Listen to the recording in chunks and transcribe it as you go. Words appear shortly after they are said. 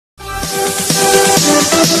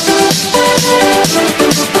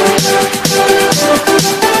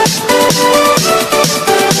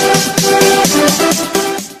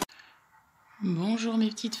Bonjour mes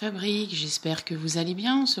petites fabriques, j'espère que vous allez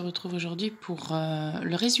bien. On se retrouve aujourd'hui pour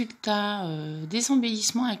le résultat des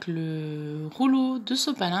embellissements avec le rouleau de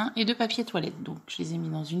sopalin et de papier toilette. Donc je les ai mis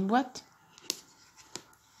dans une boîte.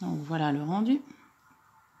 Donc voilà le rendu.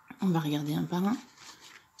 On va regarder un par un.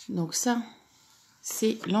 Donc ça,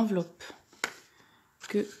 c'est l'enveloppe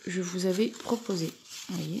que je vous avais proposée.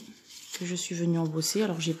 Vous voyez, que je suis venue embosser.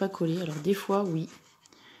 Alors j'ai pas collé, alors des fois oui.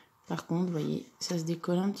 Par contre, vous voyez, ça se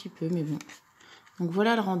décolle un petit peu, mais bon. Donc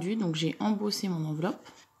voilà le rendu, donc j'ai embossé mon enveloppe,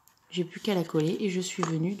 j'ai plus qu'à la coller et je suis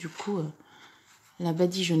venue du coup la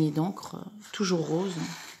badigeonner d'encre, toujours rose,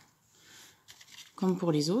 comme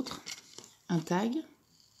pour les autres. Un tag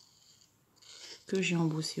que j'ai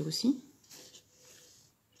embossé aussi.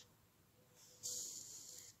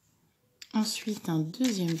 Ensuite un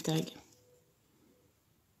deuxième tag,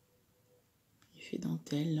 il fait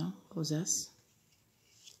dentelle là, rosace.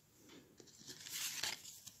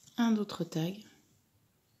 Un autre tag.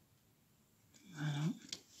 Voilà.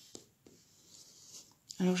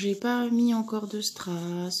 Alors j'ai pas mis encore de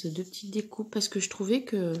strass, de petites découpes parce que je trouvais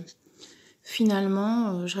que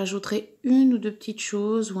finalement je rajouterais une ou deux petites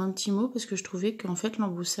choses ou un petit mot parce que je trouvais qu'en fait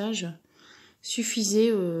l'embossage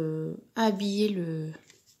suffisait à habiller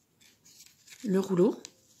le rouleau.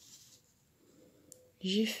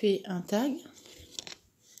 J'ai fait un tag,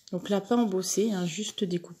 donc là pas embossé, hein, juste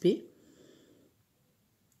découpé.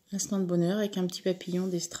 Instant de bonheur avec un petit papillon,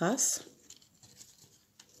 des strass.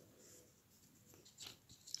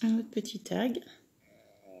 Un autre petit tag.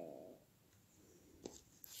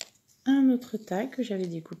 Un autre tag que j'avais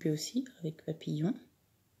découpé aussi avec papillon.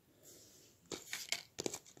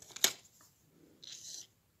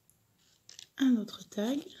 Un autre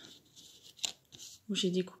tag où j'ai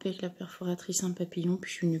découpé avec la perforatrice un papillon, puis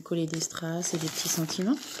je suis venue coller des strass et des petits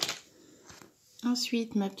sentiments.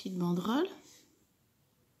 Ensuite ma petite banderole.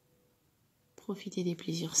 Profiter des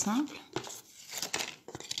plaisirs simples.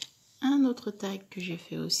 Un autre tag que j'ai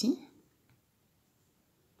fait aussi.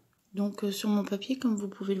 Donc sur mon papier, comme vous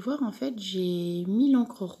pouvez le voir, en fait j'ai mis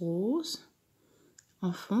l'encre rose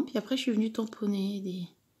en fond, puis après je suis venue tamponner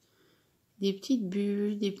des petites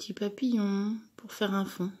bulles, des petits papillons pour faire un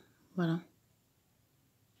fond. Voilà.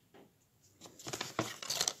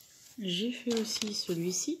 J'ai fait aussi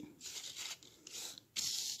celui-ci.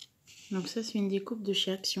 Donc ça c'est une découpe de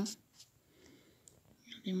chez Action.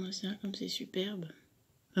 Regardez-moi ça, comme c'est superbe.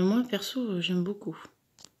 Moi perso j'aime beaucoup.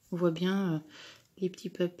 On voit bien les petits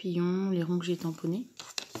papillons, les ronds que j'ai tamponnés.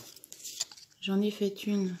 J'en ai fait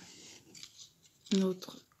une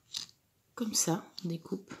autre comme ça, en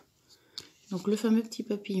découpe. Donc le fameux petit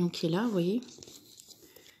papillon qui est là, vous voyez,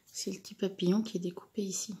 c'est le petit papillon qui est découpé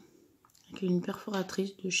ici. Avec une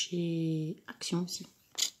perforatrice de chez Action aussi.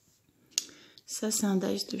 Ça c'est un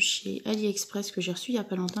dice de chez AliExpress que j'ai reçu il n'y a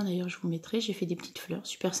pas longtemps, d'ailleurs je vous mettrai. J'ai fait des petites fleurs,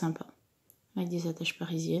 super sympa, avec des attaches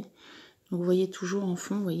parisiennes. Donc vous voyez toujours en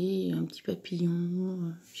fond, vous voyez un petit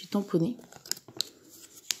papillon, j'ai tamponné.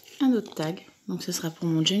 Un autre tag, donc ce sera pour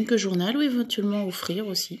mon junk journal ou éventuellement offrir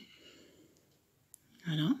aussi.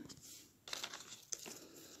 Voilà.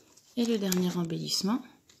 Et le dernier embellissement,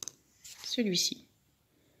 celui-ci.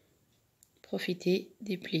 Profiter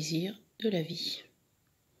des plaisirs de la vie.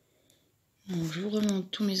 Donc je vous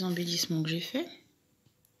remonte tous mes embellissements que j'ai faits.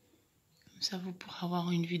 Comme ça vous pourrez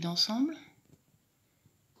avoir une vue d'ensemble.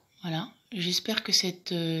 Voilà, j'espère que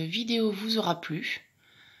cette vidéo vous aura plu,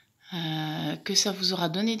 que ça vous aura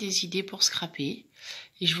donné des idées pour scraper.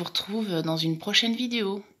 Et je vous retrouve dans une prochaine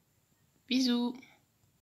vidéo. Bisous!